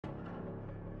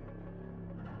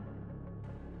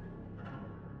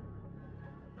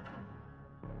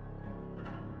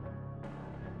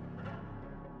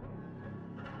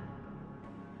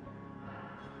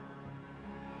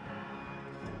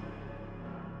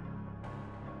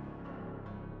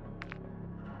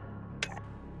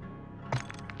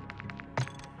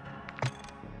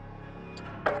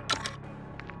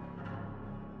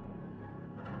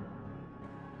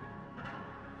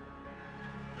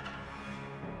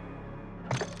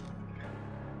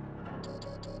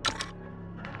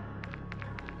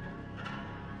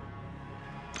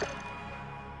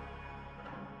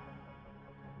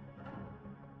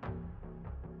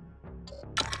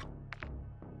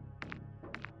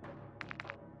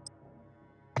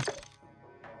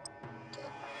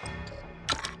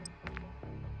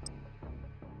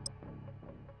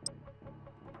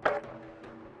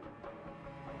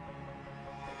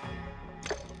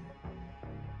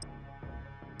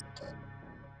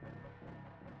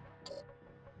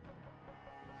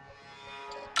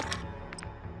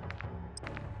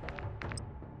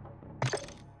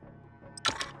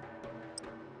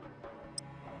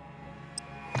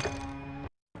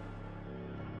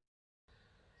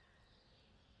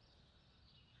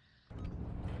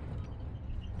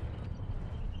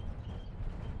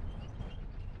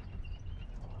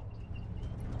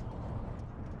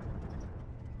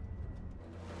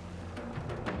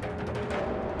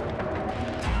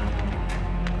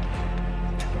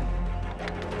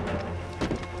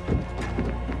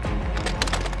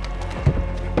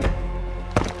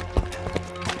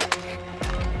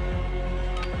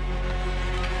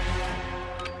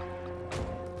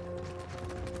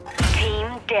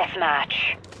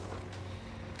deathmatch.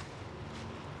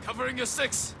 Covering your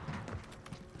 6.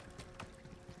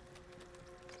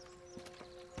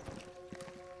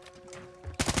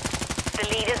 The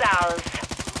lead is ours.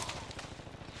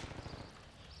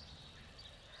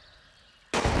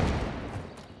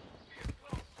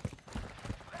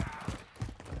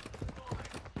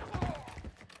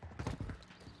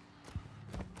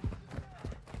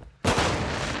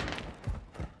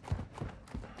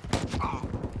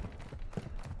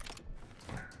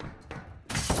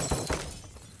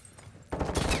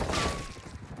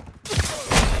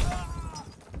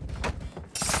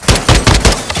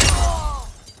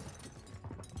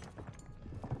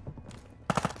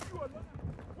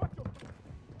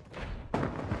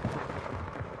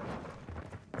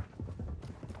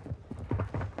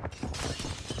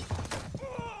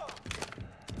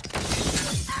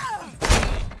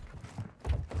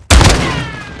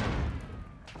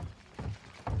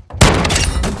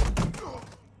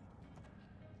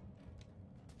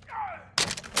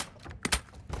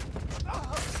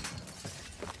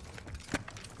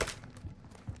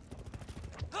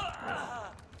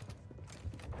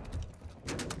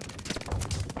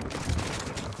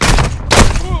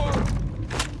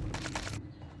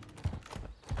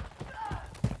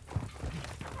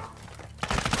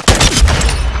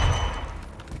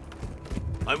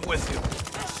 I'm with you.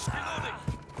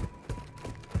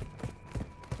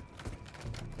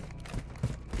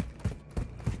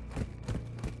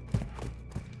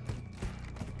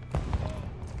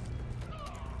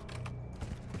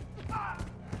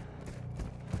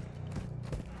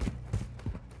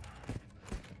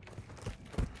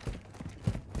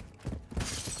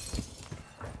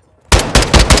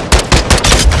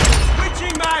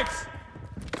 Switching mags!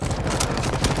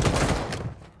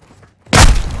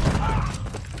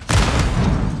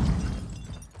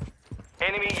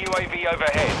 Enemy UAV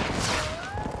overhead.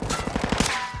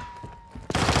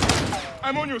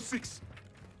 I'm on your 6.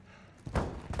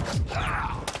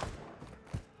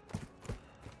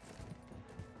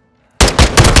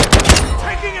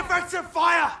 Taking effective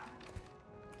fire!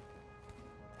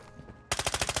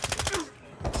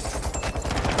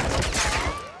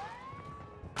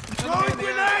 Throwing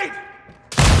grenade!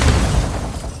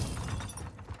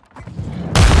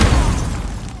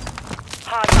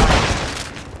 Hardline.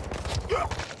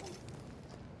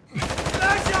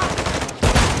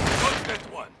 Got that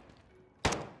one.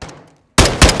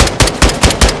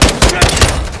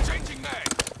 Changing mag.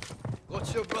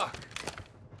 Got your back.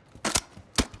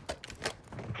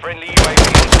 Friendly UAV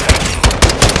on station.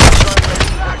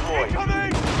 Deploy.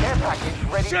 Incoming! Care package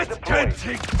ready to Shit deploy. can't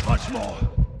take much more.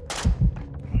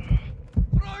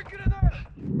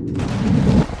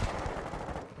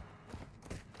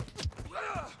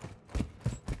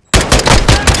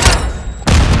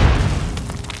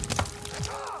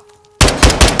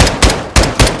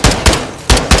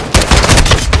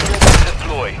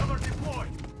 Deploy.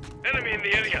 Enemy in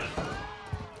the area.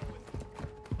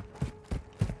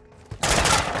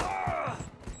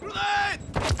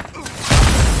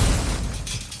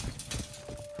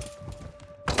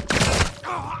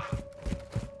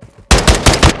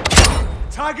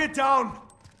 Target down!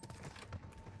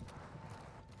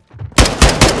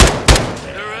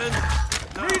 They're in.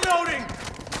 Reloading!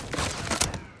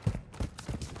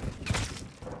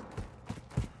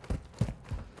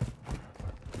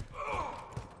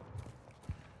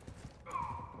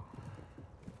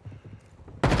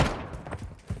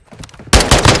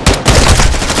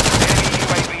 Enemy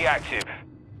UAV active.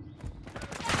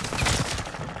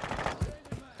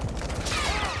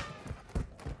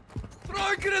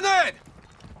 Throw a grenade.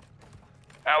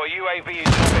 Our UAV is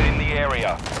orbiting the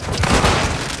area.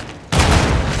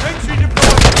 Sentry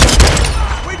deployed!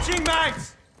 Switching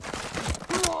mags!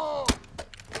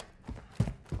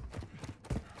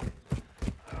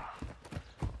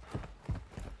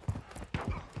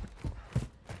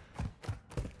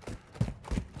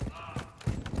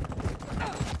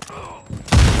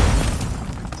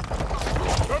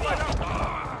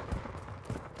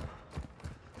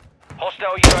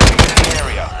 Hostile UAV in the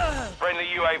area. Friendly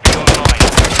UAV online.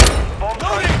 Bomb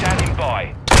drone standing by.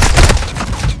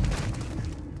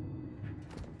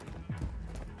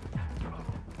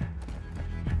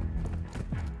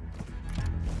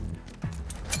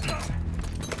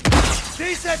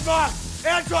 Decent mark!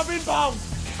 Airdrop inbound!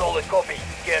 Solid copy.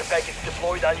 Care package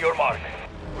deployed on your mark.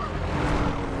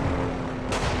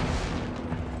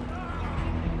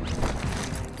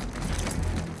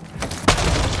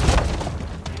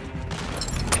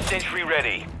 Sentry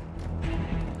ready.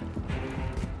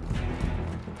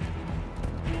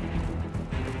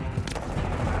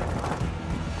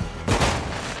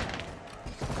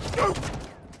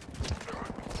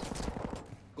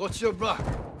 Got your back.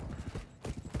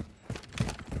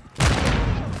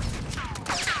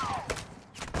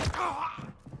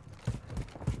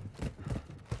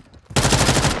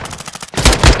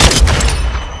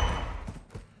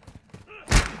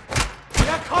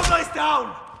 Their cover is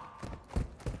down!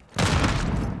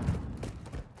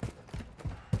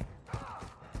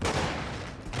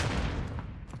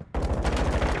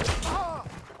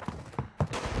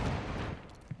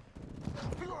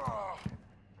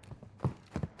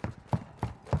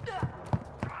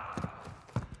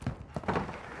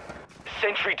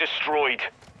 Sentry destroyed.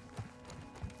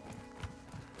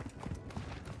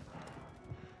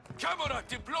 Camera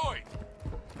deployed.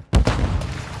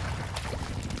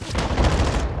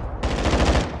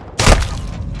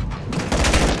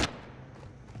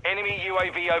 Enemy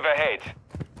UAV overhead.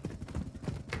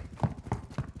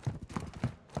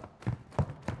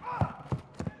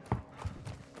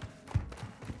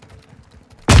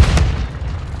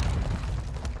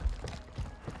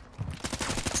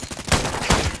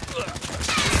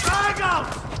 Bag out!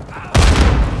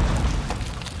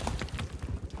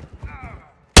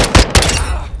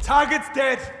 Target's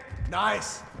dead.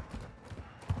 Nice.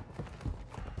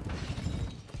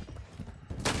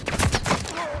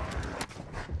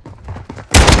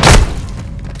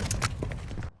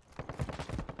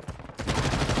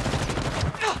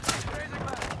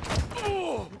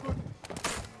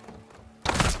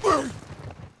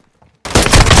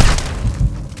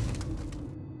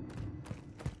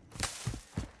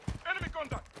 Enemy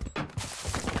contact.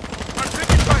 I'm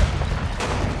taking fire.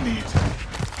 Need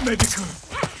medical.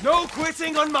 No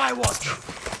quitting on my watch.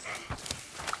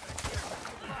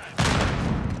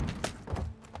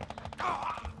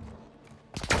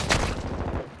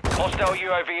 Hostile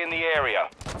UAV in the area.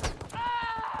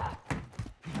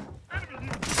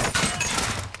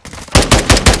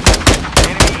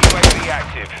 Enemy UAV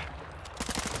active.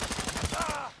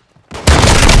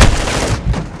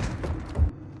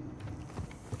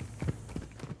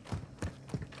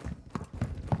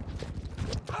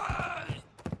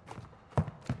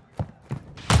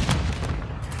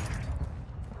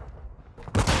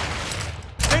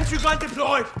 Sentry gun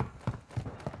deployed.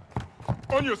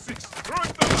 On your six.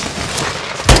 Throwing them.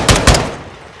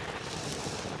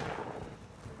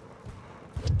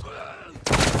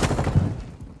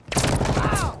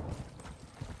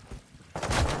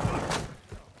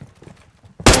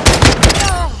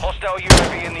 Hostile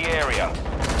UAV in the area.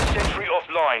 Sentry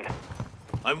offline.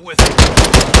 I'm with you.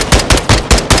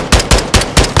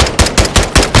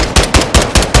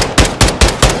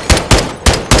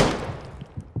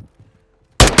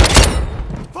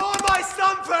 For my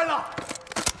son, fella!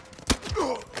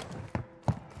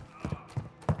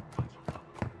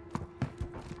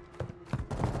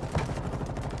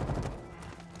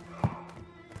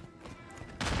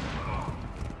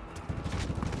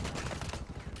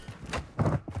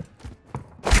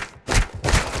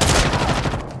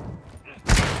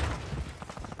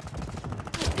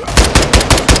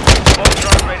 Bomb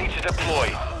drone ready to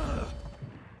deploy.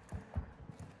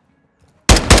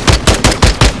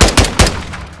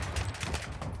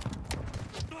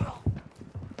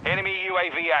 Enemy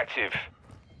UAV active.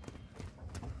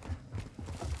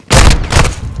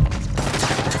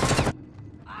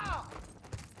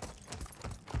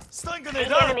 Stun The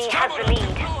grenade out! enemy has the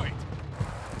lead. Deployed.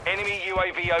 Enemy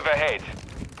UAV overhead.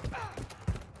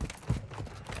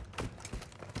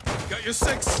 Got your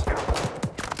six.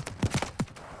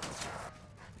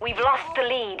 We've lost the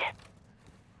lead.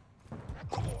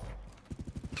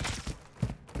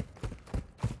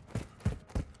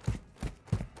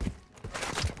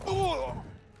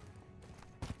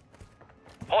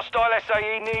 Hostile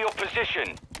SAE near your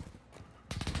position.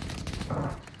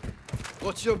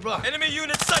 Got your back. Enemy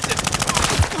unit sighted!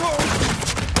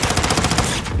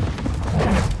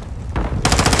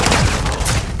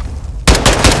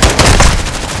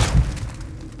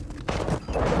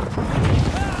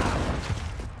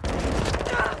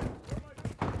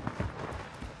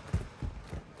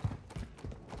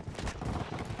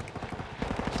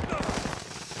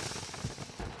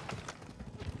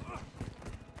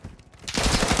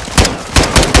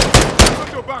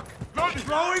 On your back. Loading.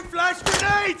 Throwing flash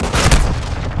grenade!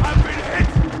 I've been hit!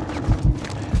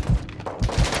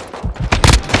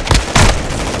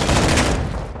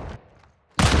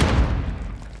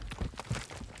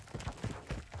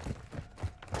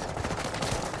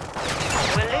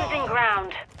 We're losing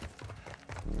ground.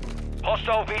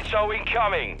 Hostile VTOL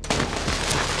incoming.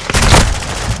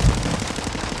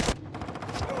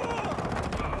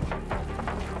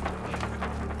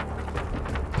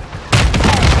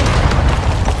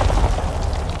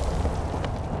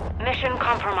 Mission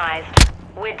compromised.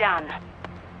 We're done.